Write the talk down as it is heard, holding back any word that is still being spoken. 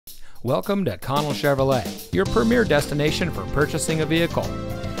Welcome to Connell Chevrolet, your premier destination for purchasing a vehicle.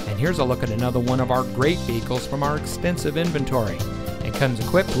 And here's a look at another one of our great vehicles from our extensive inventory. It comes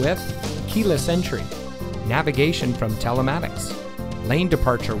equipped with keyless entry, navigation from telematics, lane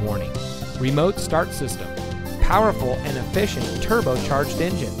departure warning, remote start system, powerful and efficient turbocharged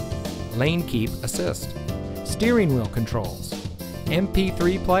engine, lane keep assist, steering wheel controls,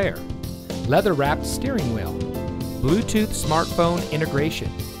 MP3 player, leather-wrapped steering wheel, Bluetooth smartphone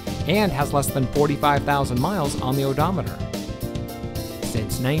integration, and has less than 45,000 miles on the odometer.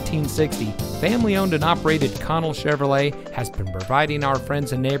 Since 1960, family-owned and operated Connell Chevrolet has been providing our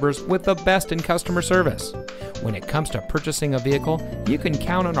friends and neighbors with the best in customer service. When it comes to purchasing a vehicle, you can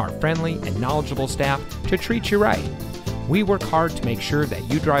count on our friendly and knowledgeable staff to treat you right. We work hard to make sure that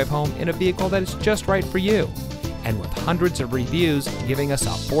you drive home in a vehicle that is just right for you. And with hundreds of reviews giving us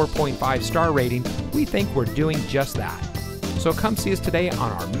a 4.5 star rating, we think we're doing just that. So come see us today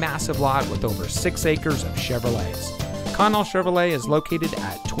on our massive lot with over 6 acres of Chevrolets. Connell Chevrolet is located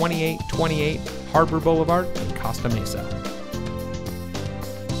at 2828 Harbor Boulevard in Costa Mesa.